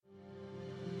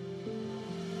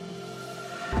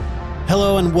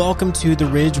Hello and welcome to the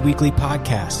Ridge Weekly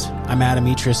Podcast. I'm Adam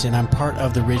Etris and I'm part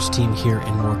of the Ridge team here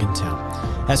in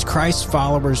Morgantown. As Christ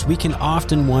followers, we can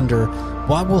often wonder,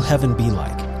 what will heaven be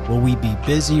like? Will we be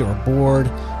busy or bored?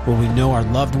 Will we know our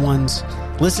loved ones?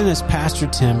 Listen as Pastor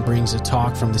Tim brings a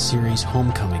talk from the series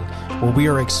Homecoming, where we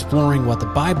are exploring what the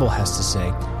Bible has to say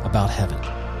about heaven.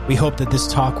 We hope that this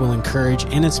talk will encourage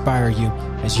and inspire you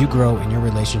as you grow in your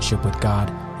relationship with God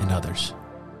and others.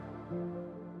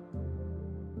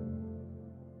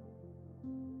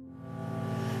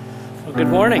 Good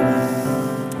morning.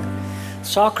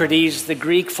 Socrates, the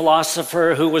Greek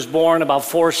philosopher who was born about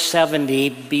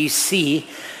 470 BC,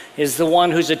 is the one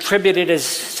who's attributed as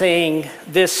saying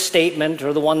this statement,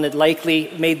 or the one that likely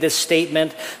made this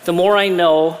statement: the more I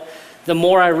know, the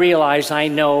more I realize I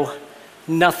know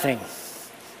nothing.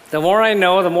 The more I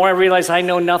know, the more I realize I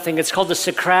know nothing. It's called the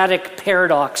Socratic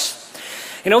paradox.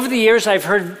 And over the years, I've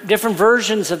heard different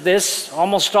versions of this,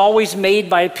 almost always made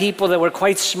by people that were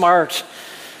quite smart,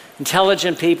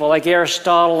 intelligent people like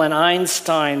Aristotle and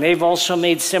Einstein. They've also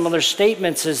made similar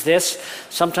statements as this,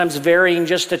 sometimes varying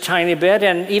just a tiny bit.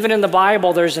 And even in the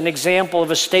Bible, there's an example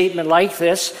of a statement like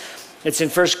this. It's in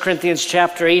 1 Corinthians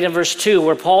chapter 8 and verse 2,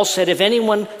 where Paul said, if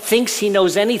anyone thinks he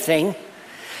knows anything,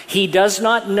 he does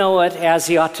not know it as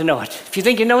he ought to know it. If you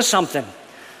think you know something,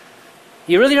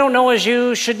 you really don't know as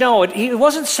you should know it. He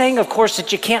wasn't saying, of course,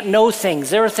 that you can't know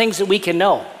things. There are things that we can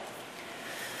know.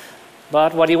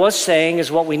 But what he was saying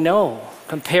is what we know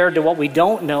compared to what we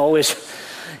don't know is,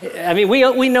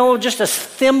 we know just a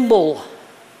thimble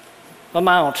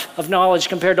amount of knowledge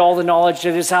compared to all the knowledge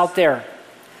that is out there.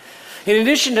 In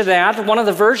addition to that, one of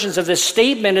the versions of this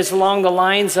statement is along the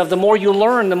lines of the more you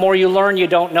learn you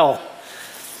don't know.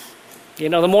 You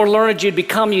know, the more learned you'd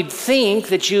become, you'd think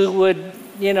that you would,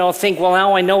 think, well,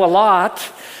 now I know a lot.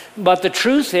 But the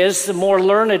truth is, the more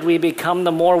learned we become,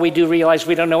 the more we do realize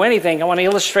we don't know anything. I want to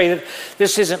illustrate it.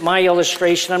 This isn't my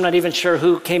illustration. I'm not even sure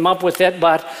who came up with it.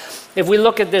 But if we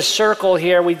look at this circle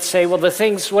here, we'd say, well, the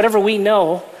things, whatever we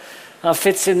know,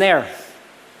 fits in there.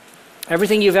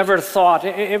 Everything you've ever thought,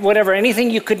 whatever,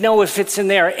 anything you could know, it fits in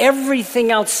there.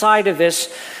 Everything outside of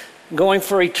this, going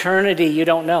for eternity, you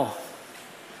don't know.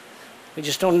 We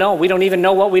just don't know. We don't even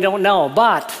know what we don't know.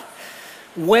 But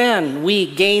when we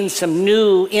gain some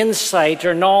new insight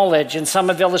or knowledge, and some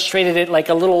have illustrated it like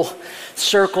a little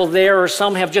circle there, or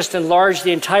some have just enlarged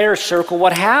the entire circle,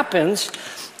 what happens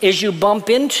is you bump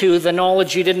into the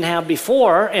knowledge you didn't have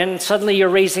before, and suddenly you're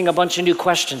raising a bunch of new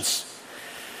questions.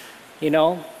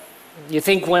 You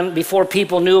think before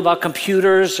people knew about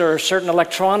computers or certain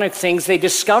electronic things, they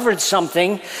discovered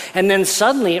something, and then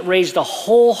suddenly it raised a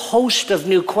whole host of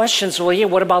new questions. Well, yeah,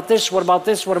 what about this? What about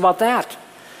this? What about that?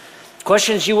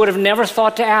 Questions you would have never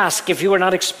thought to ask if you were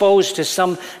not exposed to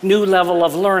some new level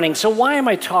of learning. So why am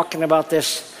I talking about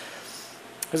this?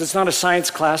 Because it's not a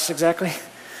science class exactly.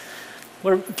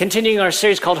 We're continuing our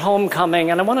series called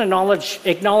Homecoming, and I want to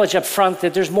acknowledge up front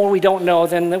that there's more we don't know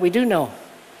than that we do know.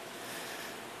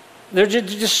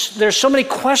 There's so many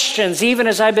questions. Even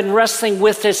as I've been wrestling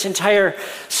with this entire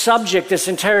subject, this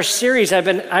entire series, I've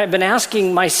been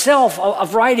asking myself a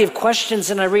variety of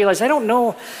questions, and I realize I don't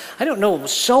know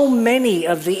so many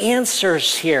of the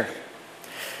answers here.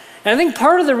 And I think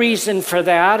part of the reason for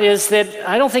that is that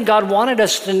I don't think God wanted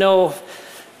us to know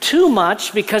too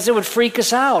much, because it would freak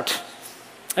us out.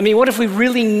 What if we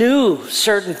really knew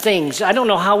certain things? I don't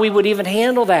know how we would even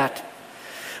handle that.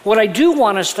 What I do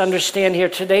want us to understand here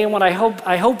today, and what I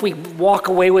hope we walk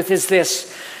away with, is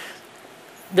this: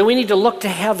 that we need to look to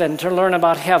heaven to learn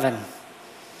about heaven.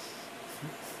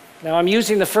 Now, I'm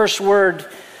using the first word,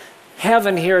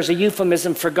 heaven, here as a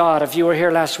euphemism for God. If you were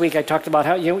here last week, I talked about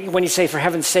how when you say for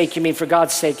heaven's sake, you mean for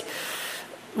God's sake.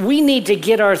 We need to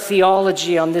get our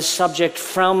theology on this subject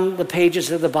from the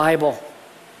pages of the Bible.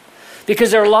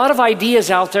 Because there are a lot of ideas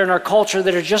out there in our culture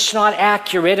that are just not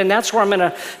accurate, and that's where I'm going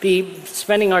to be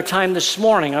spending our time this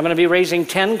morning. I'm going to be raising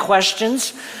 10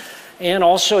 questions and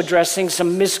also addressing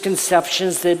some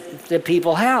misconceptions that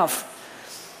people have.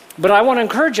 But I want to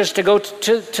encourage us to go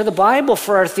to the Bible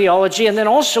for our theology, and then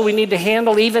also we need to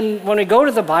handle, even when we go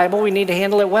to the Bible, we need to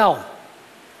handle it well.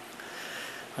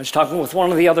 I was talking with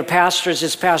one of the other pastors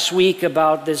this past week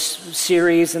about this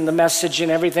series and the message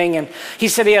and everything, and he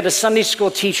said he had a Sunday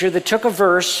school teacher that took a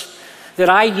verse that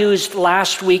I used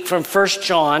last week from 1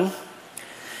 John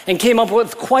and came up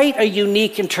with quite a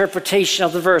unique interpretation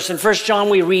of the verse. In 1 John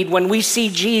we read, when we see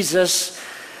Jesus,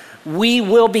 we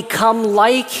will become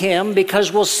like him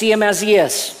because we'll see him as he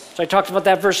is. So I talked about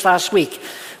that verse last week.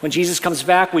 When Jesus comes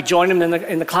back, we join him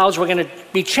in the clouds. We're going to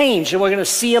be changed, and we're going to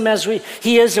see him as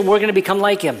he is, and we're going to become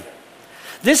like him.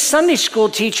 This Sunday school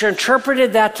teacher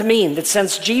interpreted that to mean that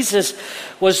since Jesus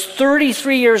was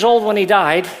 33 years old when he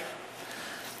died,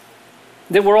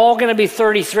 that we're all going to be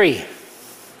 33.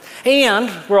 And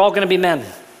we're all going to be men.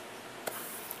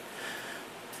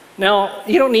 Now,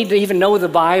 you don't need to even know the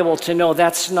Bible to know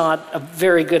that's not a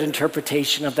very good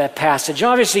interpretation of that passage.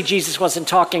 Obviously, Jesus wasn't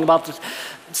talking about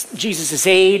Jesus'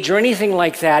 age or anything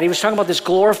like that. He was talking about this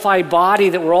glorified body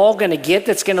that we're all going to get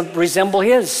that's going to resemble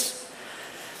his.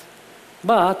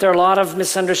 But there are a lot of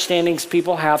misunderstandings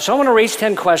people have. So I want to raise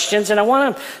 10 questions, and I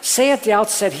want to say at the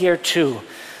outset here too,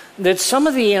 that some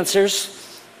of the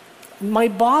answers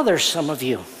might bother some of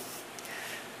you.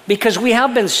 Because we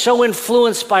have been so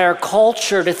influenced by our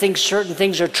culture to think certain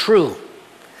things are true.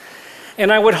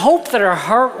 And I would hope that our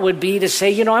heart would be to say,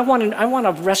 you know, I want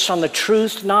to rest on the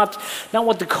truth, not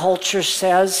what the culture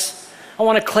says. I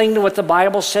want to cling to what the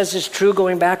Bible says is true,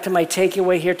 going back to my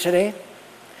takeaway here today.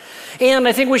 And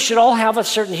I think we should all have a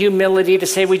certain humility to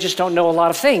say we just don't know a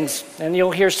lot of things. And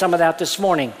you'll hear some of that this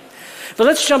morning. But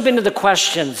let's jump into the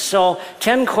questions. So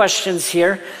 10 questions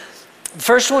here. The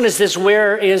first one is this: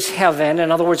 where is heaven?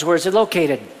 In other words, where is it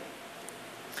located?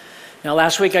 Now,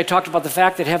 last week I talked about the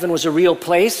fact that heaven was a real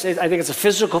place. I think it's a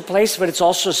physical place, but it's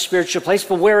also a spiritual place.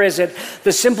 But where is it?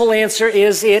 The simple answer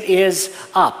is it is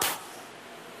up.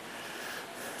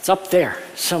 It's up there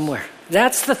somewhere.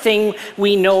 That's the thing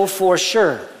we know for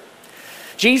sure.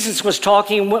 Jesus was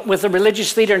talking with a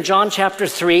religious leader in John chapter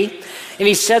 3, and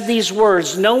he said these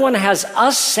words: "No one has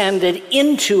ascended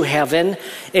into heaven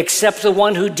except the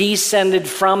one who descended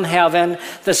from heaven,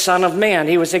 the Son of Man."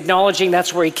 He was acknowledging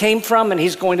that's where he came from, and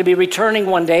he's going to be returning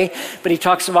one day, but he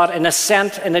talks about an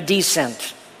ascent and a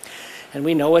descent. And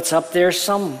we know it's up there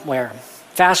somewhere.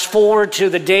 Fast forward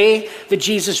to the day that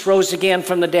Jesus rose again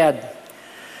from the dead.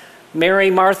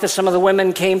 Mary, Martha, some of the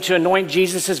women came to anoint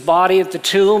Jesus' body at the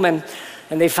tomb, and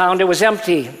they found it was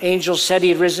empty. Angels said he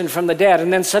had risen from the dead.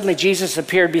 And then suddenly Jesus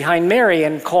appeared behind Mary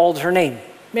and called her name,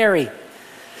 Mary.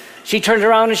 She turned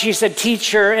around and she said,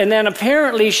 "Teacher," and then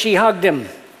apparently she hugged him.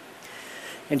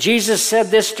 And Jesus said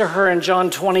this to her in John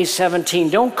 20:17.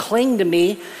 "Don't cling to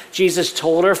me," Jesus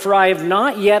told her, "for I have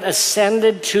not yet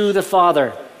ascended to the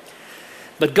Father.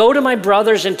 But go to my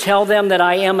brothers and tell them that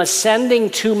I am ascending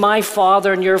to my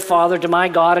Father and your Father, to my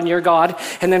God and your God."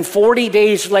 And then 40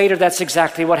 days later, that's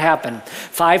exactly what happened.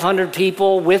 500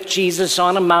 people with Jesus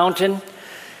on a mountain.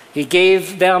 He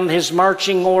gave them his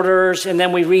marching orders. And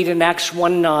then we read in Acts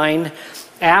 1:9,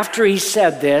 after he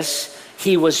said this,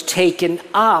 he was taken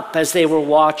up as they were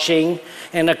watching,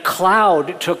 and a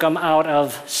cloud took him out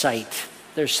of sight,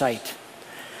 their sight.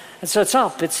 And so it's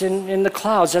up, it's in the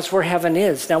clouds. That's where heaven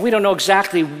is. Now, we don't know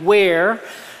exactly where.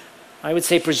 I would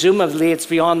say presumably it's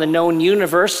beyond the known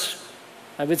universe.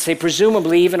 I would say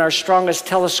presumably even our strongest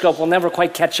telescope will never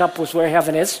quite catch up with where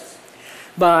heaven is.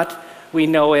 But we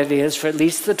know it is, for at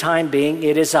least the time being,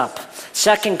 it is up.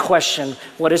 Second question,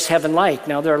 what is heaven like?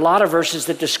 Now, there are a lot of verses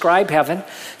that describe heaven.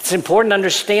 It's important to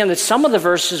understand that some of the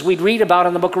verses we'd read about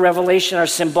in the book of Revelation are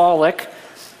symbolic.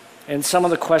 And some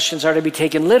of the questions are to be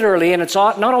taken literally, and it's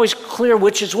not always clear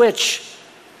which is which.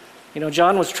 You know,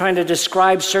 John was trying to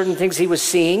describe certain things he was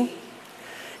seeing.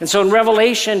 And so in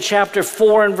Revelation chapter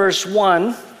 4 and verse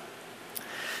 1,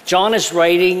 John is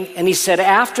writing, and he said,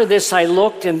 "After this I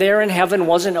looked, and there in heaven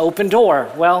was an open door."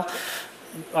 Well,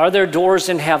 are there doors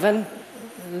in heaven?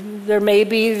 There may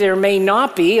be, there may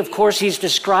not be. Of course, he's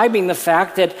describing the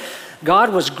fact that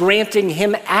God was granting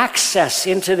him access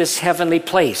into this heavenly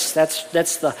place.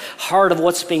 That's the heart of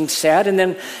what's being said. And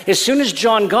then as soon as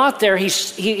John got there,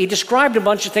 he described a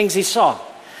bunch of things he saw.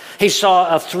 He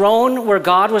saw a throne where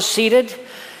God was seated.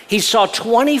 He saw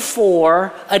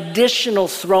 24 additional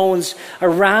thrones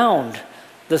around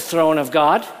the throne of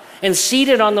God. And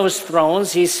seated on those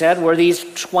thrones, he said, were these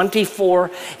 24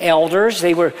 elders.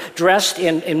 They were dressed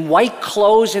in white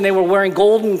clothes, and they were wearing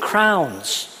golden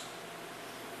crowns.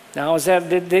 Now,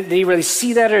 did he really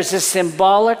see that, or is this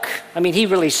symbolic? I mean, he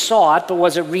really saw it, but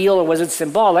was it real or was it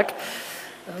symbolic?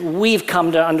 We've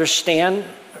come to understand,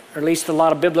 or at least a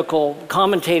lot of biblical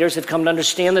commentators have come to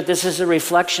understand, that this is a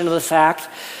reflection of the fact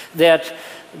that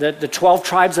the 12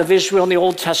 tribes of Israel in the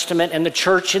Old Testament and the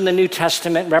church in the New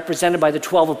Testament, represented by the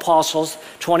 12 apostles,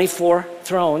 24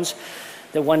 thrones,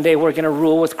 that one day we're going to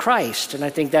rule with Christ. And I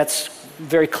think that's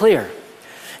very clear.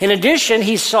 In addition,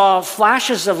 he saw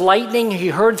flashes of lightning. He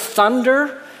heard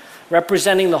thunder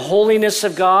representing the holiness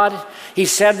of God. He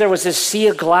said there was this sea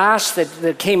of glass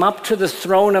that came up to the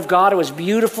throne of God. It was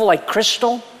beautiful, like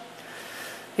crystal.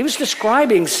 He was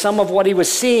describing some of what he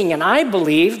was seeing, and I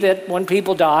believe that when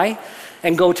people die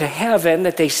and go to heaven,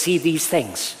 that they see these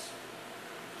things.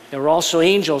 There were also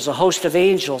angels, a host of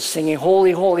angels singing,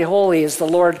 "Holy, holy, holy is the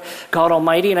Lord God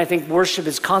Almighty." And I think worship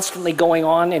is constantly going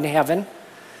on in heaven.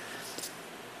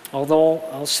 Although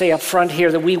I'll say up front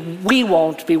here that we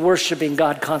won't be worshiping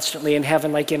God constantly in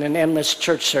heaven like in an endless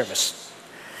church service.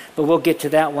 But we'll get to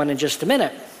that one in just a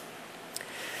minute.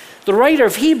 The writer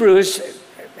of Hebrews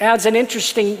adds an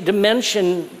interesting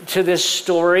dimension to this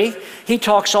story. He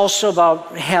talks also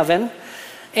about heaven,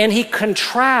 and he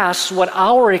contrasts what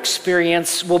our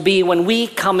experience will be when we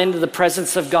come into the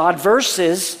presence of God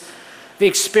versus the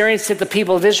experience that the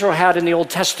people of Israel had in the Old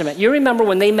Testament. You remember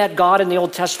when they met God in the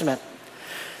Old Testament,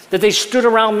 that they stood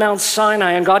around Mount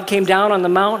Sinai and God came down on the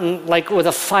mountain like with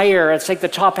a fire. It's like the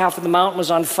top half of the mountain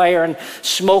was on fire and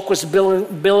smoke was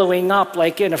billowing up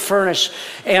like in a furnace.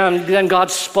 And then God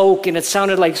spoke and it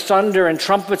sounded like thunder and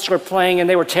trumpets were playing and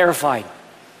they were terrified.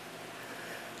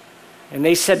 And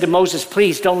they said to Moses,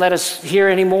 "Please don't let us hear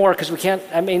anymore because we can't,"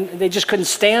 they just couldn't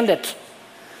stand it.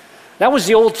 That was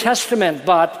the Old Testament,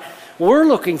 but we're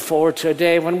looking forward to a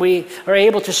day when we are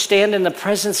able to stand in the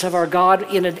presence of our God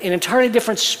in an entirely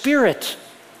different spirit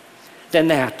than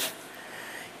that.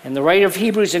 And the writer of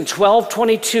Hebrews in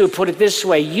 12:22 put it this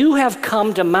way: "You have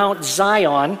come to Mount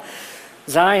Zion."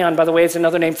 Zion, by the way, is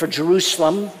another name for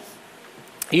Jerusalem.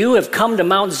 "You have come to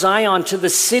Mount Zion, to the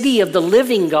city of the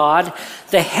living God,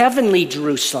 the heavenly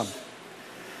Jerusalem."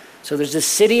 So there's a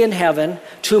city in heaven,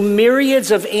 to myriads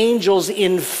of angels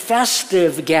in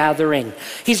festive gathering.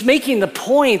 He's making the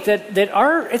point that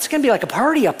it's going to be like a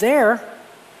party up there.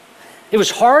 It was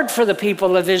hard for the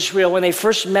people of Israel when they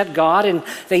first met God and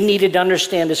they needed to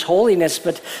understand His holiness,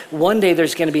 but one day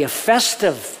there's going to be a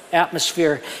festive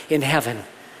atmosphere in heaven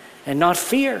and not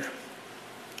fear.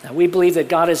 Now, we believe that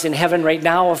God is in heaven right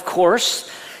now, of course.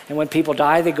 And when people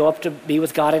die, they go up to be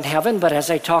with God in heaven. But as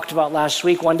I talked about last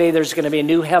week, one day there's going to be a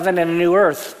new heaven and a new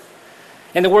earth.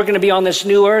 And that we're going to be on this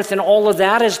new earth, and all of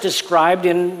that is described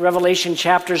in Revelation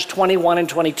chapters 21 and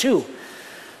 22.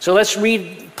 So let's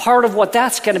read part of what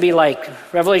that's going to be like.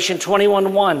 Revelation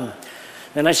 21:1.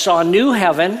 "Then I saw a new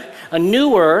heaven, a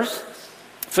new earth,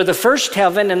 for the first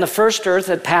heaven and the first earth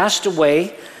had passed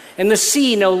away, and the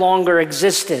sea no longer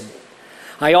existed.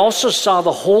 I also saw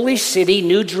the holy city,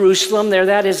 New Jerusalem," there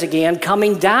that is again,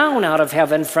 "coming down out of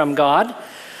heaven from God,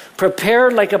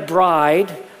 prepared like a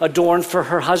bride adorned for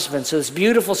her husband." So this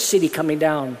beautiful city coming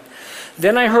down.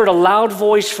 "Then I heard a loud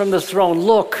voice from the throne,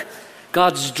 'Look,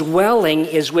 God's dwelling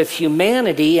is with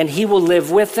humanity, and He will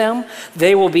live with them.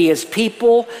 They will be His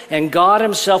people, and God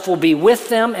Himself will be with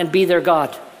them and be their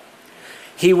God.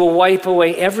 He will wipe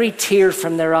away every tear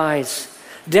from their eyes.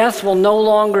 Death will no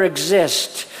longer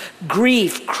exist.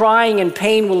 Grief, crying, and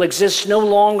pain will exist no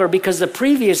longer because the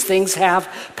previous things have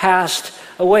passed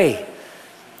away."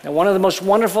 Now, one of the most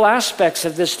wonderful aspects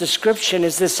of this description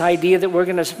is this idea that we're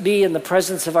going to be in the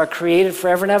presence of our Creator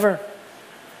forever and ever.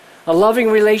 A loving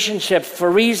relationship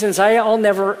for reasons I'll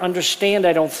never understand,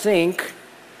 I don't think.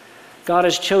 God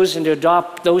has chosen to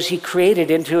adopt those He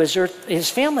created into His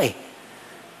family,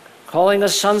 calling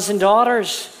us sons and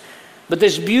daughters. But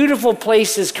this beautiful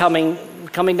place is coming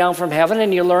down from heaven,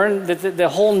 and you learn that the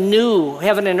whole new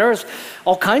heaven and earth,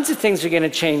 all kinds of things are going to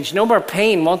change. No more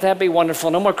pain. Won't that be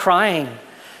wonderful? No more crying.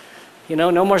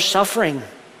 No more suffering.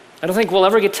 I don't think we'll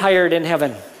ever get tired in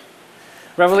heaven.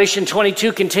 Revelation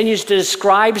 22 continues to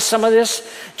describe some of this.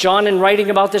 John, in writing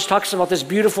about this, talks about this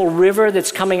beautiful river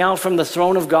that's coming out from the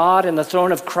throne of God and the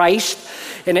throne of Christ.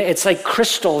 And it's like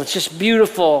crystal. It's just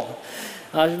beautiful.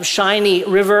 Shiny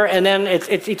river. And then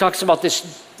he talks about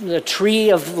the tree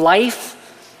of life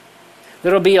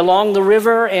that'll be along the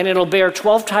river, and it'll bear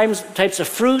 12 types of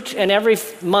fruit, and every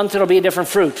month it'll be a different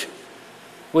fruit,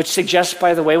 which suggests,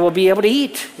 by the way, we'll be able to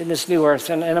eat in this new earth,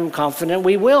 and I'm confident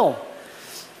we will.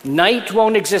 Night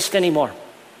won't exist anymore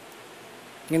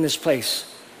in this place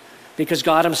because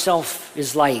God Himself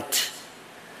is light,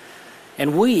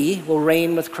 and we will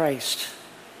reign with Christ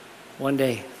one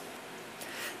day.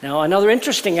 Now, another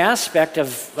interesting aspect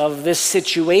of this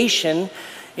situation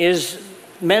is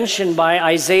mentioned by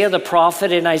Isaiah the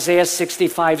prophet in Isaiah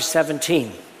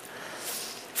 65:17.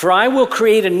 "For I will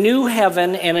create a new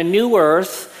heaven and a new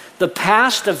earth. The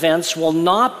past events will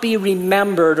not be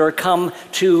remembered or come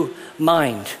to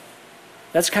mind."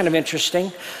 That's kind of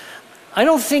interesting. I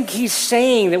don't think he's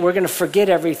saying that we're going to forget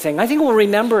everything. I think we'll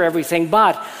remember everything,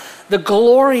 but the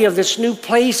glory of this new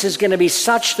place is going to be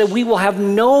such that we will have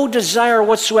no desire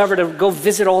whatsoever to go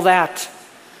visit all that.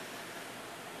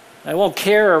 I won't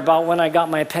care about when I got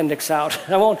my appendix out.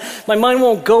 My mind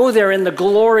won't go there in the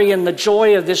glory and the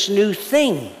joy of this new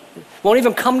thing. Won't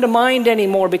even come to mind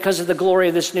anymore because of the glory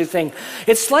of this new thing.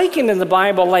 It's likened in the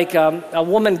Bible like a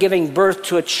woman giving birth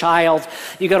to a child.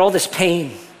 You got all this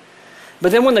pain.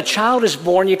 But then when the child is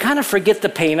born, you kind of forget the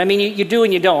pain. I mean, you do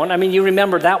and you don't. I mean, you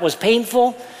remember that was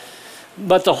painful,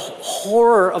 but the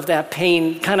horror of that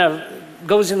pain kind of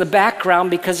goes in the background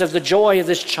because of the joy of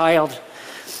this child.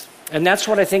 And that's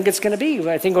what I think it's going to be.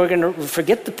 I think we're going to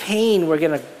forget the pain. We're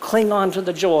going to cling on to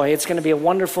the joy. It's going to be a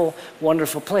wonderful,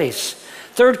 wonderful place.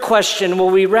 Third question, will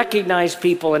we recognize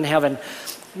people in heaven?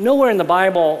 Nowhere in the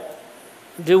Bible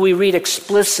do we read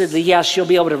explicitly, yes, you'll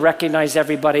be able to recognize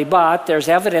everybody, but there's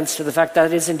evidence to the fact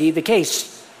that is indeed the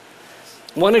case.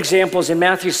 One example is in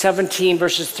Matthew 17,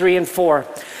 verses 3 and 4.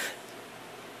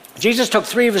 Jesus took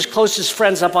 3 of his closest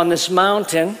friends up on this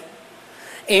mountain,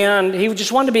 and he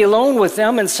just wanted to be alone with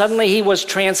them, and suddenly he was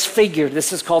transfigured.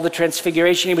 This is called the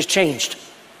transfiguration. He was changed.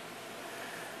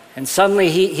 And suddenly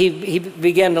he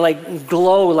began to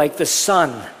glow like the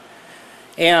sun.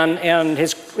 And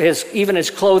even his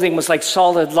clothing was like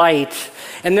solid light.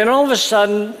 And then all of a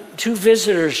sudden, 2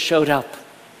 visitors showed up.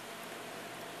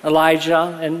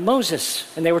 Elijah and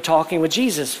Moses. And they were talking with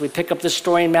Jesus. We pick up this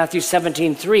story in Matthew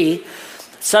 17:3.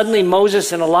 Suddenly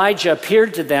Moses and Elijah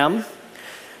appeared to them,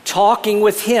 talking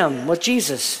with him, with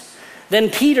Jesus.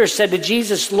 Then Peter said to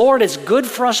Jesus, Lord, it's good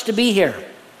for us to be here.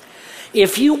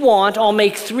 If you want, I'll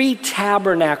make 3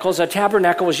 tabernacles. A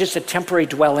tabernacle was just a temporary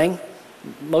dwelling,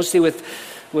 mostly with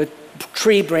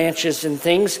tree branches and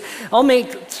things. I'll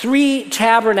make 3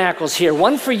 tabernacles here,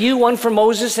 one for you, one for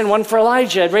Moses, and one for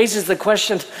Elijah. It raises the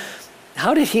question,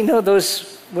 how did he know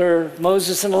those were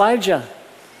Moses and Elijah?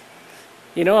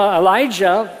 You know,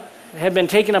 Elijah had been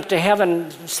taken up to heaven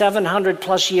 700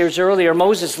 plus years earlier.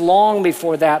 Moses long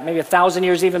before that, maybe 1,000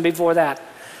 years even before that.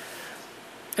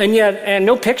 And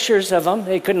no pictures of them.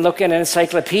 They couldn't look in an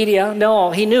encyclopedia.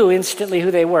 No, he knew instantly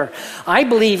who they were. I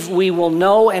believe we will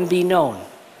know and be known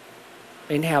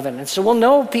in heaven. And so we'll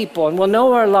know people, and we'll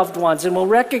know our loved ones, and we'll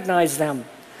recognize them.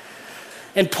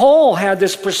 And Paul had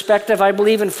this perspective, I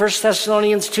believe, in 1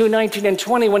 Thessalonians 2:19 and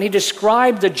 20, when he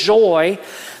described the joy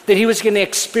that he was going to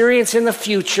experience in the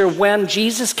future when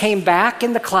Jesus came back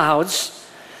in the clouds,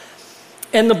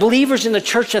 and the believers in the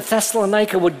church of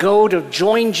Thessalonica would go to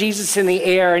join Jesus in the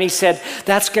air. And he said,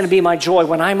 that's going to be my joy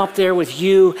when I'm up there with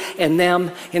you and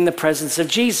them in the presence of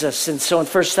Jesus. And so in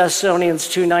 1 Thessalonians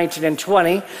 2:19 and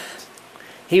 20,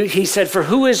 he said, for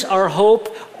who is our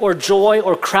hope or joy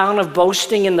or crown of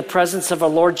boasting in the presence of our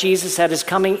Lord Jesus at his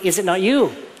coming? Is it not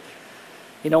you?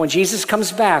 You know, when Jesus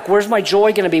comes back, where's my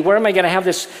joy going to be? Where am I going to have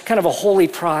this kind of a holy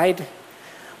pride?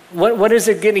 What is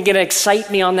it going to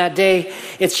excite me on that day?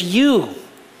 It's you.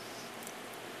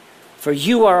 For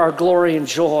you are our glory and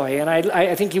joy. And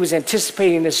I think he was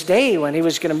anticipating this day when he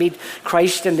was going to meet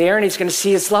Christ in there, and he's going to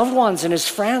see his loved ones and his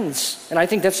friends. And I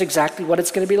think that's exactly what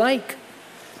it's going to be like.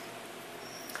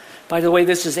 By the way,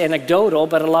 this is anecdotal,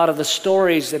 but a lot of the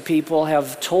stories that people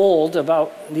have told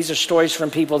about, these are stories from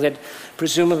people that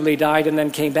presumably died and then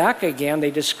came back again.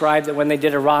 They describe that when they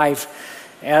did arrive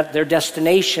at their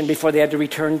destination, before they had to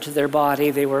return to their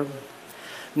body, they were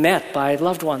met by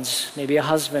loved ones, maybe a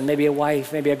husband, maybe a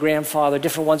wife, maybe a grandfather,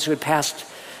 different ones who had passed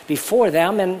before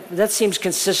them. And that seems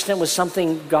consistent with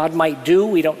something God might do.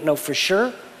 We don't know for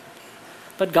sure.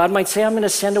 But God might say, I'm going to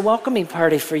send a welcoming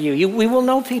party for you. We will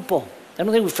know people. I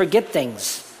don't think we forget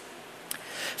things.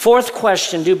 Fourth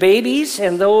question, do babies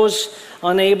and those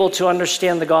unable to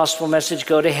understand the gospel message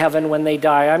go to heaven when they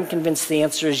die? I'm convinced the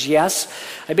answer is yes.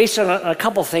 I base it on a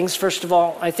couple things. First of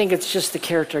all, I think it's just the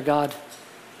character of God.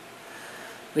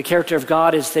 The character of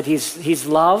God is that he's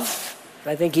love.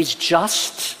 I think he's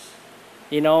just.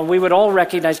 You know, we would all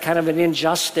recognize kind of an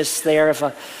injustice there if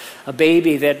a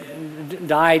baby that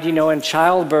died, in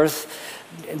childbirth,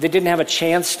 that didn't have a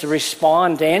chance to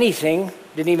respond to anything,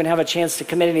 didn't even have a chance to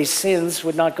commit any sins,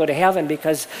 would not go to heaven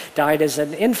because died as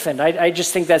an infant. I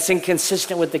just think that's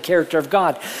inconsistent with the character of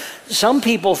God. Some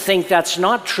people think that's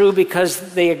not true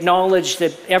because they acknowledge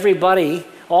that everybody,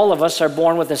 all of us, are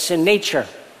born with a sin nature.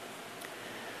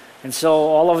 And so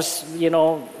all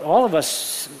of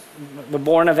us were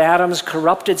born of Adam's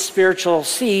corrupted spiritual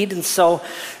seed, and so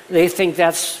they think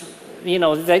that's, they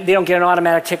don't get an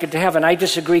automatic ticket to heaven. I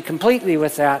disagree completely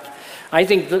with that. I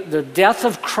think the death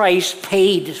of Christ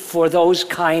paid for those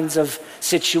kinds of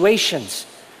situations.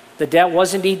 The debt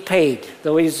was indeed paid,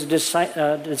 though he's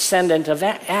a descendant of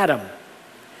Adam.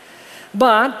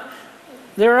 But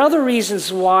there are other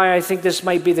reasons why I think this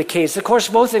might be the case. Of course,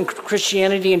 both in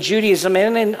Christianity and Judaism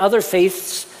and in other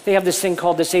faiths, they have this thing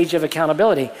called this age of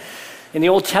accountability. In the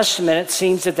Old Testament, it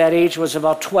seems that age was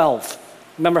about 12.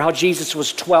 Remember how Jesus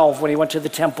was 12 when he went to the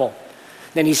temple.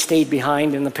 Then he stayed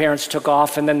behind and the parents took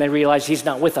off, and then they realized he's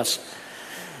not with us.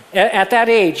 At that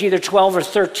age, either 12 or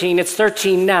 13, it's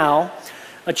 13 now,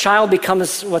 a child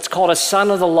becomes what's called a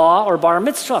son of the law or bar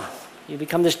mitzvah. You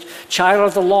become this child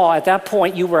of the law. At that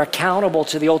point, you were accountable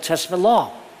to the Old Testament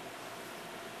law.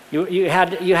 You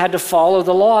had to follow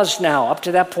the laws now. Up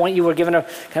to that point, you were given a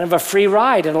kind of a free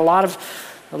ride. And a lot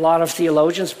of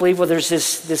theologians believe, well, there's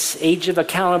this age of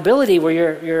accountability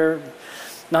where you're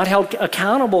not held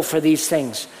accountable for these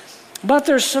things. But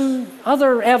there's some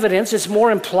other evidence. It's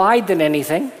more implied than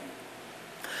anything.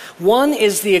 One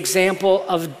is the example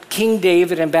of King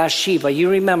David and Bathsheba.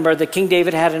 You remember that King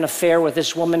David had an affair with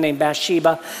this woman named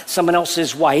Bathsheba, someone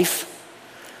else's wife.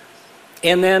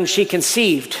 And then she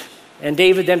conceived. And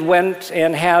David then went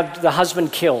and had the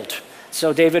husband killed.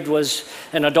 So David was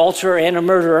an adulterer and a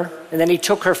murderer, and then he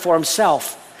took her for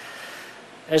himself.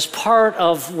 As part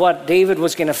of what David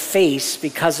was going to face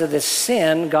because of this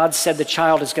sin, God said the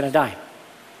child is going to die.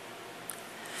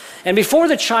 And before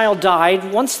the child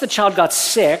died, once the child got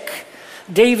sick,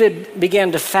 David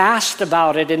began to fast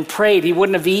about it and prayed. He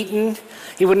wouldn't have eaten.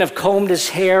 He wouldn't have combed his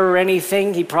hair or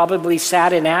anything. He probably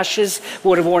sat in ashes,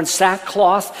 would have worn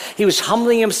sackcloth. He was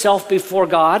humbling himself before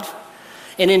God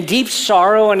and in deep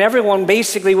sorrow, and everyone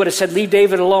basically would have said, leave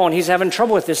David alone. He's having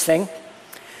trouble with this thing.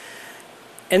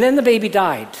 And then the baby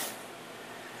died.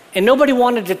 And nobody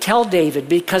wanted to tell David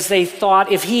because they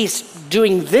thought if he's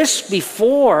doing this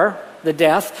before the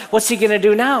death, what's he going to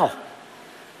do now?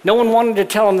 No one wanted to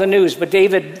tell him the news, but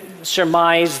David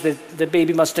surmised that the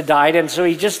baby must have died, and so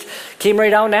he just came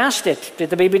right out and asked it, did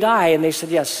the baby die? And they said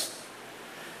yes.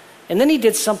 And then he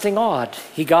did something odd.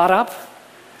 He got up,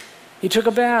 he took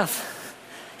a bath,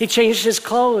 he changed his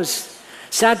clothes,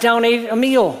 sat down, ate a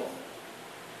meal.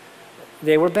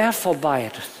 They were baffled by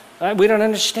it. We don't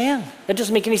understand. That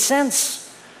doesn't make any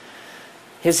sense.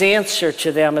 His answer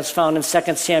to them is found in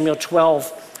 2 Samuel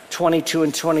 12, 22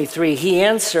 and 23. He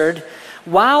answered,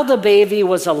 while the baby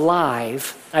was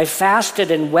alive, I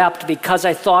fasted and wept because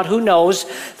I thought, who knows,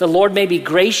 the Lord may be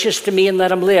gracious to me and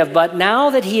let him live. But now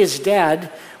that he is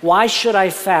dead, why should I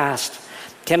fast?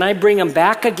 Can I bring him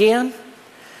back again?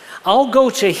 I'll go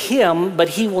to him, but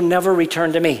he will never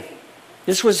return to me.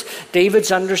 This was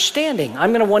David's understanding.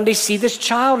 I'm going to one day see this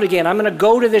child again. I'm going to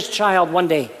go to this child one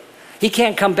day. He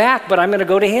can't come back, but I'm going to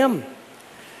go to him.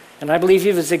 And I believe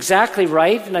he was exactly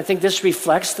right, and I think this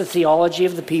reflects the theology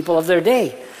of the people of their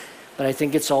day. But I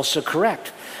think it's also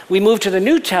correct. We move to the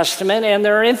New Testament, and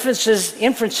there are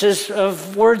inferences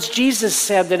of words Jesus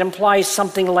said that imply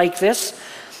something like this.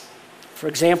 For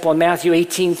example, in Matthew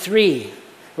 18:3,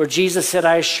 where Jesus said,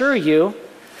 I assure you,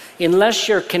 unless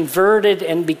you're converted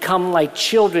and become like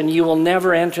children, you will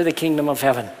never enter the kingdom of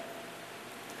heaven.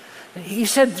 He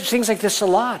said things like this a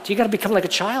lot. You got to become like a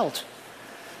child.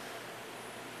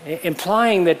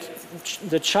 Implying that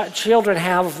the children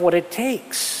have what it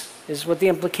takes is what the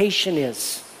implication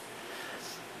is.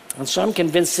 And so I'm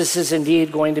convinced this is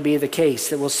indeed going to be the case,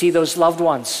 that we'll see those loved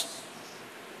ones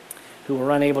who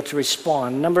were unable to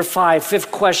respond. Number 5,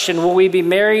 fifth question, will we be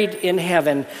married in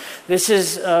heaven? This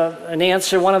is an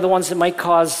answer, one of the ones that might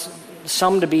cause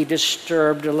some to be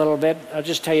disturbed a little bit. I'll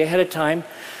just tell you ahead of time,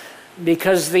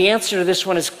 because the answer to this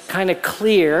one is kind of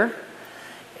clear,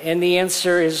 and the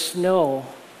answer is no.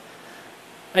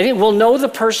 I think we'll know the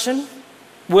person,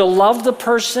 we'll love the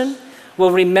person,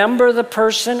 we'll remember the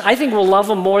person. I think we'll love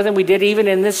them more than we did even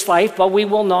in this life, but we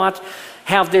will not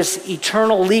have this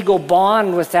eternal legal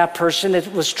bond with that person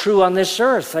that was true on this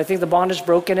earth. I think the bond is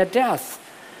broken at death.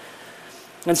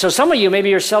 And so some of you, maybe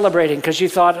you're celebrating because you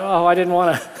thought, oh, I didn't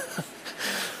want to.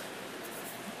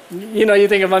 You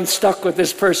think if I'm stuck with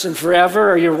this person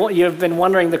forever, or you've been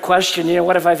wondering the question,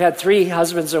 what if I've had 3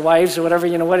 husbands or wives or whatever,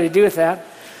 what do you do with that?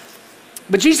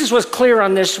 But Jesus was clear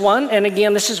on this one, and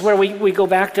again, this is where we go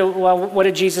back to, well, what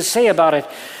did Jesus say about it?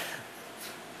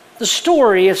 The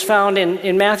story is found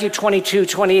in Matthew 22,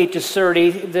 28 to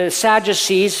 30. The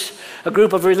Sadducees, a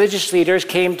group of religious leaders,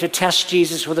 came to test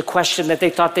Jesus with a question that they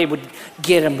thought they would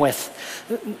get him with.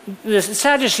 The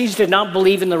Sadducees did not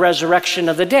believe in the resurrection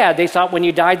of the dead. They thought when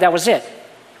you died, that was it.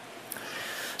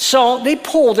 So they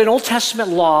pulled an Old Testament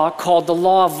law called the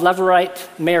law of levirate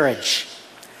marriage.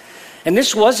 And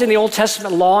this was in the Old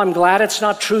Testament law. I'm glad it's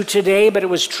not true today, but it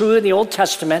was true in the Old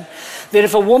Testament, that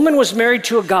if a woman was married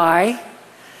to a guy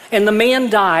and the man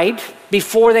died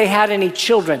before they had any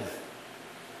children,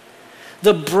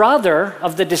 the brother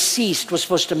of the deceased was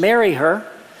supposed to marry her,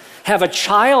 have a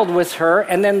child with her,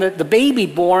 and then the baby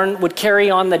born would carry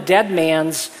on the dead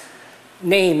man's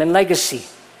name and legacy.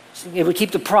 It would keep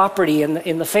the property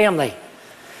in the family.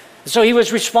 So he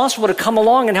was responsible to come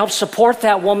along and help support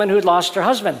that woman who had lost her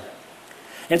husband.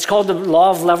 And it's called the law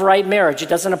of levirate marriage. It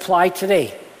doesn't apply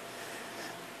today.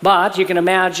 But you can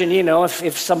imagine,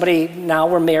 if somebody now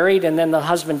were married and then the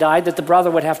husband died, that the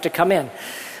brother would have to come in.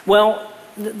 Well,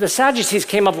 the Sadducees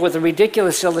came up with a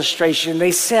ridiculous illustration.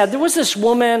 They said there was this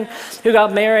woman who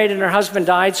got married and her husband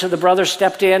died, so the brother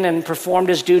stepped in and performed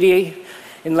his duty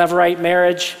in levirate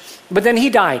marriage. But then he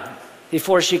died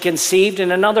before she conceived,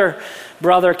 and another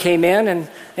brother came in,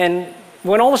 and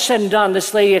when all was said and done,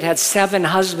 this lady had 7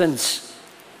 husbands.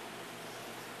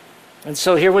 And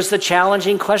so here was the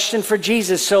challenging question for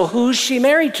Jesus. So who's she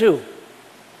married to?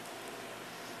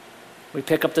 We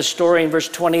pick up the story in verse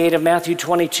 28 of Matthew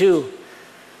 22.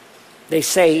 They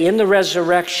say, in the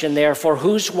resurrection, therefore,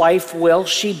 whose wife will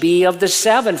she be of the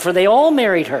 7? For they all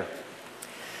married her.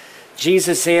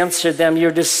 Jesus answered them,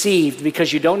 you're deceived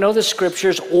because you don't know the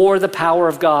scriptures or the power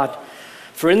of God.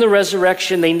 For in the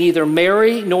resurrection, they neither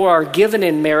marry nor are given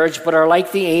in marriage, but are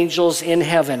like the angels in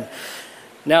heaven.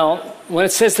 Now, when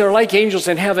it says they're like angels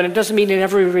in heaven, it doesn't mean in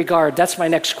every regard. That's my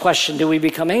next question. Do we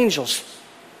become angels?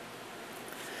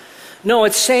 No,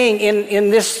 it's saying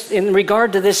in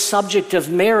regard to this subject of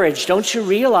marriage, don't you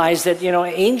realize that,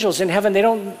 angels in heaven, they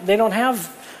don't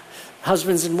have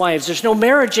husbands and wives. There's no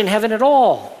marriage in heaven at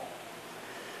all.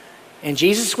 And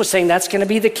Jesus was saying that's going to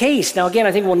be the case. Now again,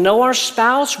 I think we'll know our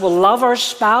spouse, we'll love our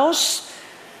spouse,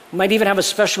 we might even have a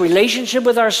special relationship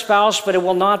with our spouse, but it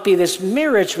will not be this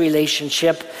marriage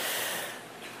relationship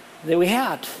that we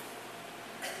had.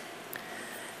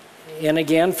 And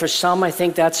again, for some, I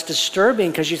think that's disturbing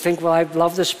because you think, well, I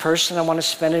love this person. I want to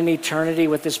spend an eternity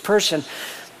with this person.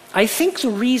 I think the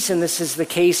reason this is the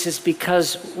case is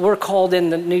because we're called in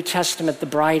the New Testament the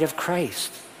bride of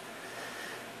Christ.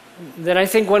 That I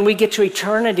think when we get to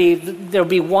eternity, there'll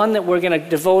be one that we're going to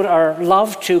devote our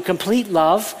love to, complete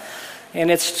love, and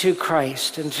it's to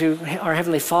Christ and to our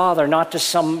Heavenly Father, not to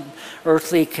some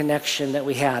earthly connection that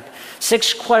we had.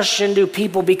 6th question, do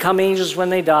people become angels when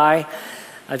they die?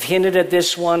 I've hinted at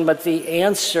this one, but the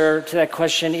answer to that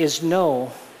question is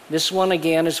no. This one,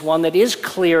 again, is one that is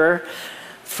clearer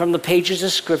from the pages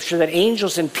of Scripture that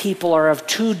angels and people are of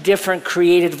 2 different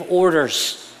creative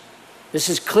orders. This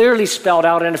is clearly spelled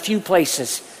out in a few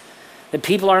places. That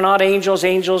people are not angels,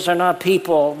 angels are not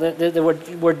people. That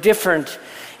we're different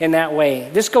in that way.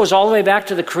 This goes all the way back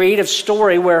to the creative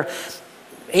story where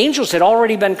angels had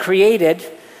already been created,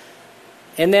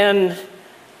 and then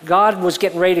God was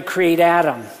getting ready to create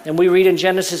Adam. And we read in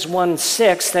Genesis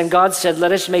 1:6, then God said,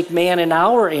 let us make man in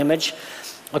our image,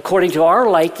 according to our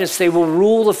likeness. They will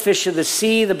rule the fish of the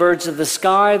sea, the birds of the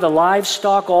sky, the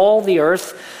livestock, all the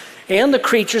earth, and the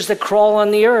creatures that crawl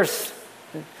on the earth.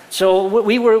 So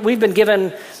we've been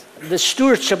given the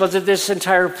stewardship of this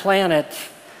entire planet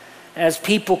as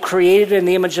people created in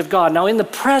the image of God. Now in the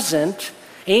present,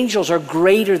 angels are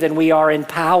greater than we are in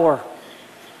power.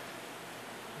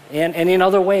 And in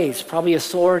other ways, probably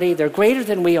authority, they're greater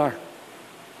than we are.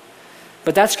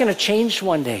 But that's going to change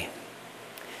one day.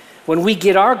 When we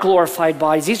get our glorified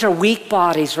bodies, these are weak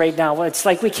bodies right now. It's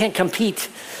like we can't compete.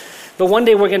 But one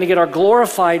day we're going to get our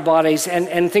glorified bodies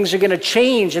and things are going to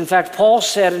change. In fact, Paul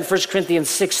said in 1 Corinthians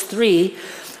 6:3,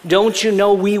 don't you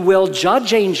know we will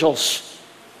judge angels?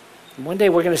 And one day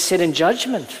we're going to sit in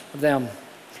judgment of them.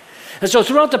 And so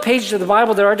throughout the pages of the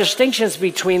Bible, there are distinctions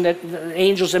between the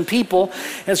angels and people.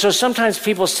 And so sometimes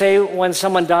people say when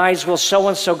someone dies, well,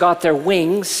 so-and-so got their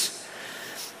wings.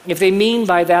 If they mean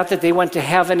by that they went to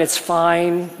heaven, it's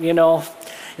fine,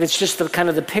 It's just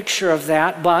the picture of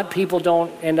that, but people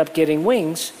don't end up getting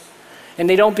wings. And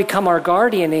they don't become our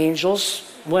guardian angels.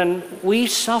 When we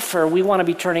suffer, we want to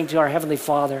be turning to our Heavenly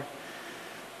Father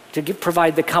to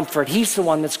provide the comfort. He's the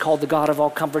one that's called the God of all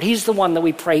comfort. He's the one that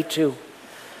we pray to.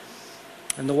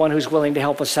 And the one who's willing to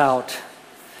help us out.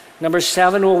 Number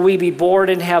 7, will we be bored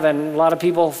in heaven? A lot of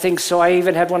people think so. I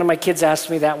even had one of my kids ask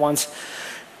me that once.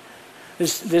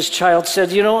 This child said,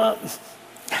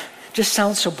 just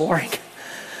sounds so boring.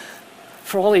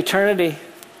 For all eternity.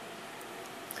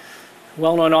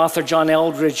 Well-known author John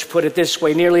Eldredge put it this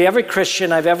way, nearly every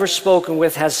Christian I've ever spoken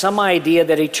with has some idea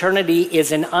that eternity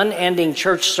is an unending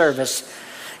church service.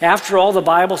 After all, the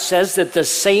Bible says that the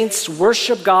saints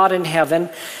worship God in heaven,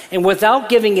 and without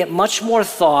giving it much more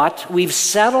thought, we've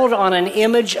settled on an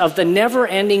image of the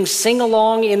never-ending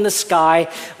sing-along in the sky,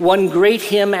 one great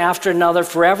hymn after another,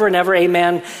 forever and ever,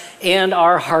 amen, and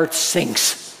our heart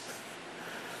sings.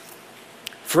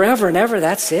 Forever and ever,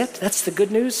 that's it? That's the good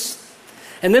news?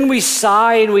 And then we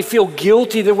sigh and we feel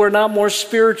guilty that we're not more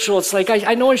spiritual. It's like,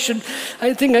 I know I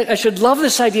think I should love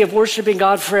this idea of worshiping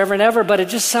God forever and ever, but it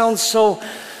just sounds so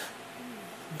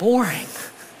boring.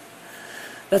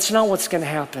 That's not what's going to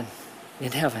happen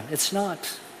in heaven. It's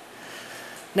not.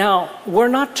 Now, we're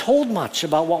not told much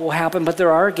about what will happen, but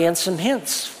there are, again, some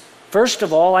hints. First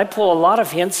of all, I pull a lot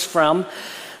of hints from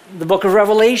the book of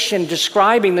Revelation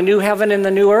describing the new heaven and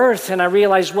the new earth, and I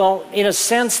realized, well, in a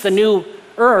sense, the new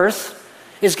earth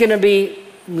is going to be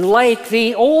like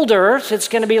the old earth. It's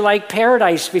going to be like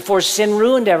paradise before sin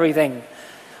ruined everything.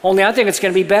 Only I think it's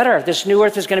going to be better. This new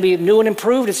earth is going to be new and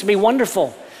improved. It's going to be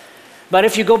wonderful. But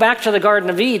if you go back to the Garden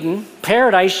of Eden,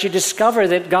 paradise, you discover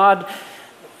that God,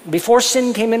 before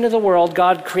sin came into the world,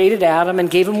 God created Adam and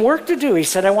gave him work to do. He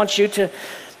said, I want you to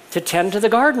tend to the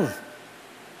garden.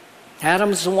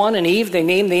 Adam's the one, and Eve, they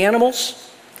named the animals.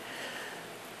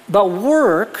 But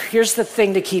work, here's the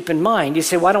thing to keep in mind. You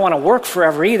say, well, I don't want to work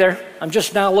forever either. I'm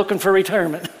just now looking for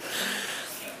retirement.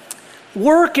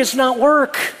 Work is not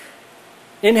work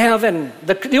in heaven.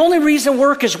 The only reason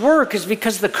work is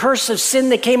because the curse of sin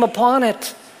that came upon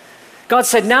it. God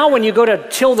said, now when you go to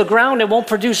till the ground, it won't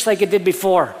produce like it did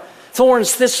before.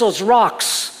 Thorns, thistles,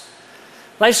 rocks.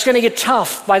 Life's going to get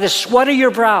tough. By the sweat of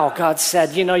your brow, God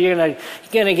said, you're going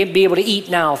to be able to eat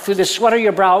now. Through the sweat of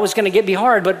your brow, it was going to be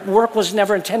hard, but work was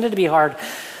never intended to be hard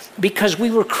because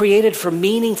we were created for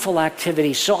meaningful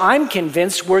activity. So I'm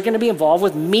convinced we're going to be involved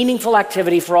with meaningful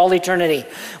activity for all eternity,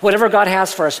 whatever God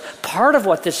has for us. Part of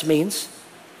what this means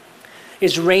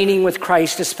is reigning with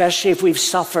Christ, especially if we've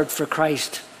suffered for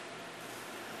Christ.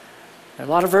 There are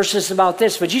a lot of verses about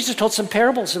this, but Jesus told some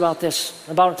parables about this,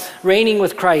 about reigning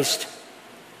with Christ.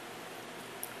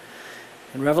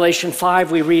 In Revelation 5,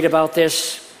 we read about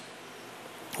this.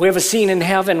 We have a scene in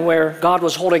heaven where God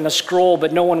was holding a scroll,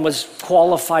 but no one was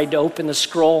qualified to open the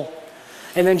scroll.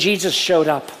 And then Jesus showed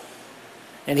up.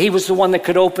 And he was the one that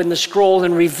could open the scroll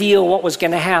and reveal what was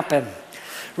going to happen.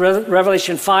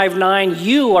 Revelation 5:9,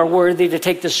 you are worthy to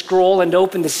take the scroll and to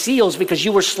open the seals because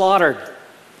you were slaughtered.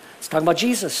 It's talking about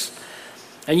Jesus.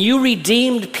 And you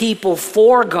redeemed people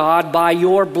for God by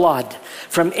your blood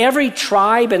from every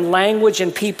tribe and language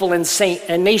and people and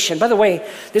nation. By the way,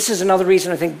 this is another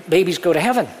reason I think babies go to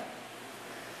heaven.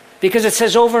 Because it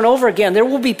says over and over again, there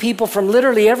will be people from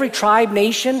literally every tribe,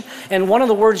 nation, and one of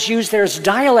the words used there is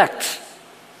dialect.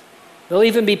 There'll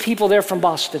even be people there from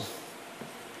Boston.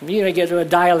 You're going to get a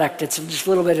dialect. It's just a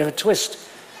little bit of a twist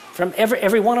from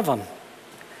every one of them.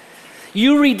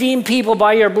 You redeemed people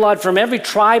by your blood from every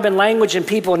tribe and language and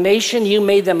people and nation. You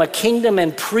made them a kingdom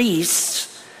and priests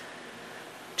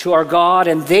to our God,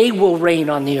 and they will reign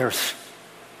on the earth.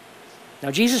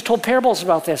 Now, Jesus told parables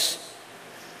about this.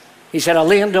 He said a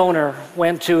landowner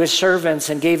went to his servants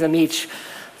and gave them each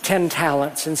 10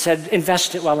 talents and said,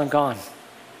 invest it while I'm gone.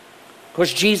 Of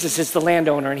course, Jesus is the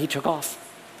landowner, and he took off.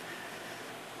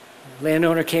 The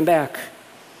landowner came back.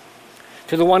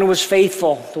 To the one who was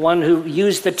faithful, the one who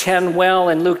used the 10 well,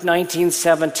 in Luke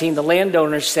 19:17, the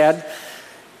landowner said,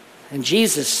 and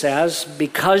Jesus says,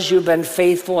 because you've been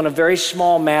faithful in a very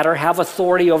small matter, have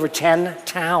authority over 10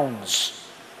 towns.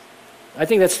 I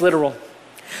think that's literal.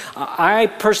 I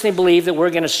personally believe that we're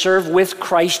going to serve with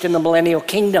Christ in the millennial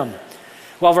kingdom.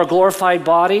 We'll have our glorified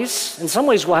bodies. In some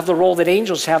ways, we'll have the role that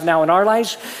angels have now in our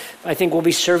lives. I think we'll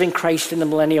be serving Christ in the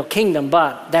millennial kingdom.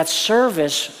 But that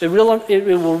service, it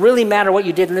will really matter what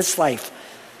you did in this life.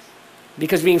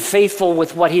 Because being faithful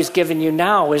with what he's given you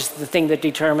now is the thing that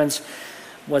determines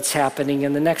what's happening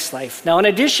in the next life. Now, in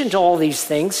addition to all these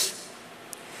things,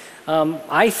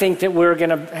 I think that we're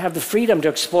going to have the freedom to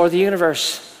explore the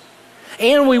universe.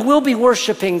 And we will be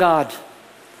worshiping God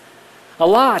a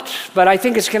lot, but I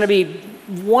think it's going to be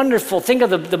wonderful. Think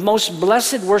of the most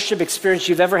blessed worship experience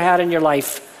you've ever had in your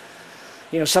life.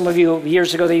 You know, some of you,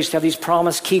 years ago, they used to have these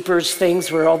Promise Keepers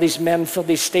things where all these men filled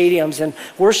these stadiums, and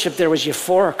worship there was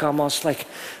euphoric almost, like,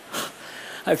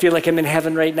 I feel like I'm in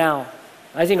heaven right now.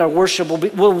 I think our worship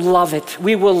we'll love it.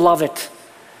 We will love it.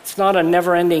 It's not a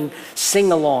never-ending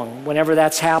sing-along whenever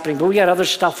that's happening, but we got other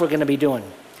stuff we're going to be doing.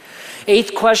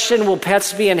 8th question, will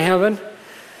pets be in heaven?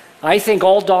 I think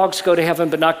all dogs go to heaven,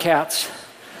 but not cats.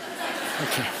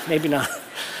 Okay, maybe not.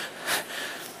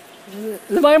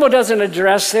 The Bible doesn't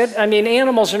address it. I mean,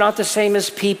 animals are not the same as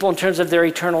people in terms of their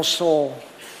eternal soul.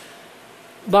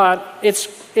 But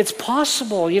it's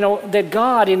possible, that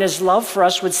God in his love for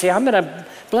us would say, I'm going to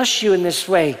bless you in this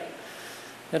way,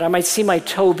 that I might see my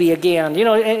Toby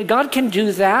again. God can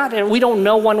do that, and we don't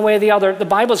know one way or the other. The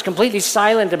Bible is completely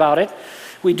silent about it.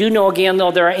 We do know, again,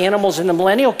 though, there are animals in the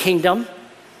millennial kingdom.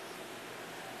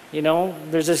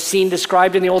 There's a scene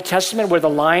described in the Old Testament where the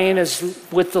lion is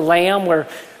with the lamb, where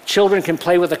children can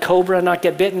play with a cobra and not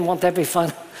get bitten. Won't that be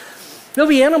fun? There'll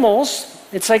be animals.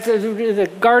 It's like the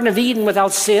Garden of Eden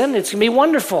without sin. It's going to be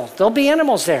wonderful. There'll be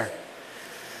animals there.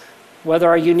 Whether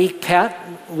our unique pet,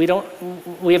 we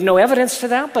have no evidence to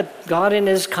that, but God in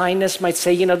his kindness might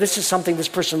say, this is something this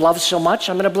person loves so much,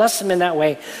 I'm going to bless them in that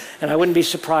way. And I wouldn't be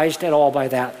surprised at all by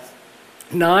that.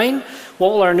 9, what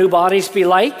will our new bodies be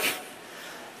like?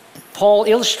 Paul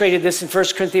illustrated this in 1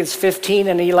 Corinthians 15,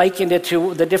 and he likened it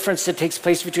to the difference that takes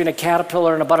place between a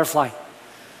caterpillar and a butterfly,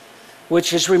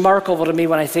 which is remarkable to me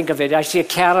when I think of it. I see a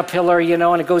caterpillar,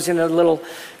 and it goes in a little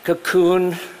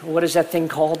cocoon. What is that thing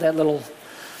called, that little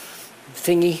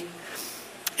thingy?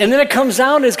 And then it comes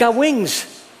out and it's got wings.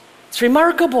 It's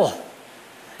remarkable.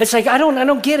 It's like, I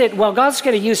don't get it. Well, God's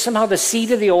going to use somehow the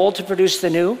seed of the old to produce the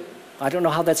new. I don't know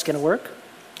how that's going to work.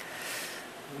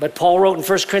 But Paul wrote in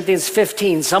 1 Corinthians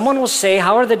 15, someone will say,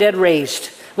 how are the dead raised?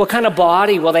 What kind of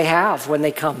body will they have when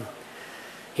they come?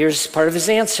 Here's part of his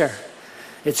answer.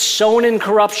 It's sown in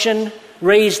corruption,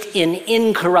 raised in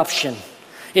incorruption.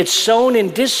 It's sown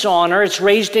in dishonor, it's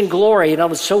raised in glory. It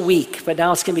was so weak, but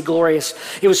now it's going to be glorious.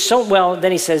 It was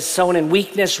then he says, sown in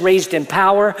weakness, raised in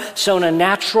power, sown a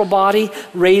natural body,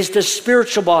 raised a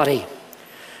spiritual body.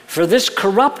 For this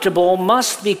corruptible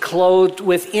must be clothed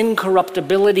with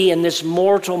incorruptibility, and this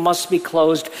mortal must be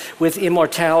clothed with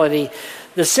immortality.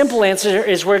 The simple answer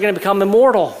is we're going to become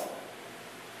immortal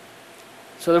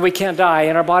so that we can't die,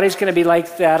 and our body's going to be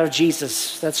like that of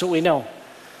Jesus. That's what we know.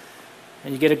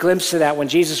 And you get a glimpse of that when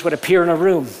Jesus would appear in a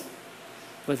room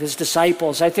with his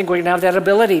disciples. I think we're going to have that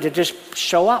ability to just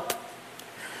show up.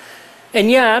 And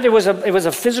yet, it was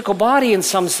a physical body in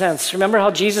some sense. Remember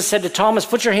how Jesus said to Thomas,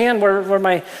 put your hand where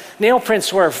my nail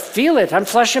prints were. Feel it. I'm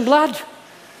flesh and blood.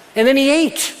 And then he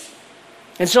ate.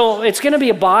 And so it's going to be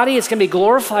a body. It's going to be a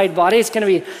glorified body. It's going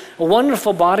to be a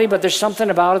wonderful body, but there's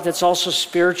something about it that's also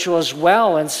spiritual as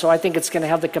well. And so I think it's going to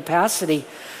have the capacity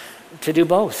to do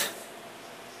both.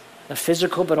 A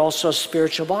physical, but also a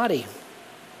spiritual body.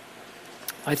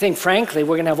 I think, frankly,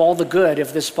 we're going to have all the good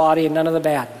of this body and none of the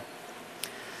bad.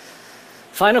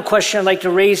 Final question I'd like to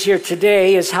raise here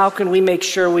today is how can we make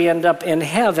sure we end up in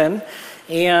heaven?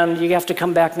 And you have to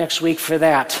come back next week for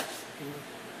that.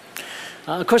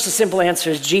 Of course, the simple answer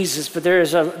is Jesus, but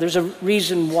there's a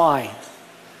reason why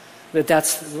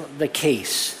that's the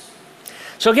case.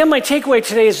 So again, my takeaway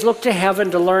today is look to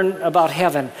heaven to learn about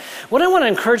heaven. What I want to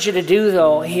encourage you to do,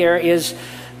 though, here is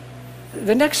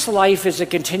the next life is a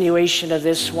continuation of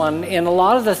this one, and a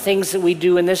lot of the things that we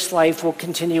do in this life will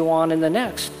continue on in the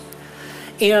next.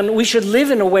 And we should live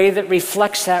in a way that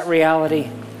reflects that reality.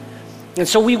 And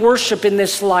so we worship in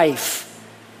this life,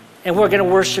 and we're going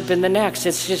to worship in the next.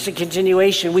 It's just a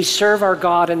continuation. We serve our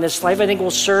God in this life. I think we'll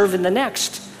serve in the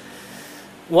next.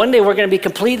 One day we're going to be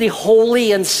completely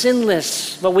holy and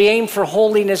sinless, but we aim for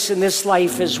holiness in this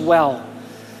life as well.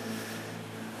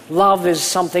 Love is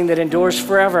something that endures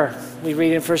forever. We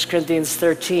read in 1 Corinthians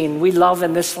 13. We love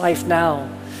in this life now,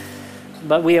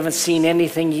 but we haven't seen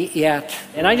anything yet.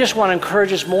 And I just want to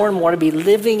encourage us more and more to be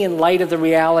living in light of the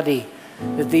reality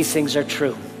that these things are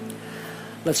true.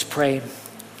 Let's pray.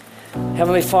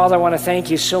 Heavenly Father, I want to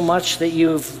thank you so much that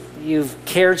you've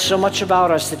cared so much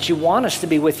about us, that you want us to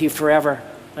be with you forever.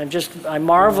 I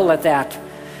marvel at that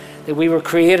we were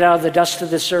created out of the dust of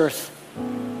this earth.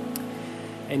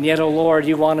 And yet, oh Lord,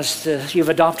 you've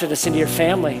adopted us into your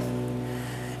family.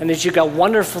 And that you've got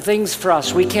wonderful things for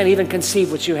us. We can't even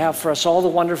conceive what you have for us, all the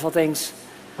wonderful things.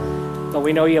 But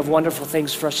we know you have wonderful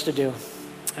things for us to do.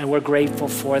 And we're grateful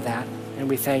for that. And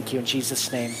we thank you in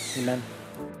Jesus' name. Amen.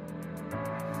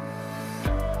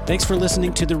 Thanks for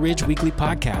listening to the Ridge Weekly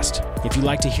Podcast. If you'd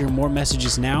like to hear more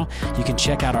messages now, you can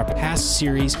check out our past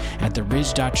series at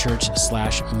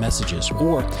theridge.church/messages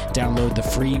or download the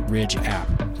free Ridge app.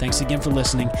 Thanks again for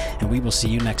listening, and we will see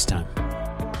you next time.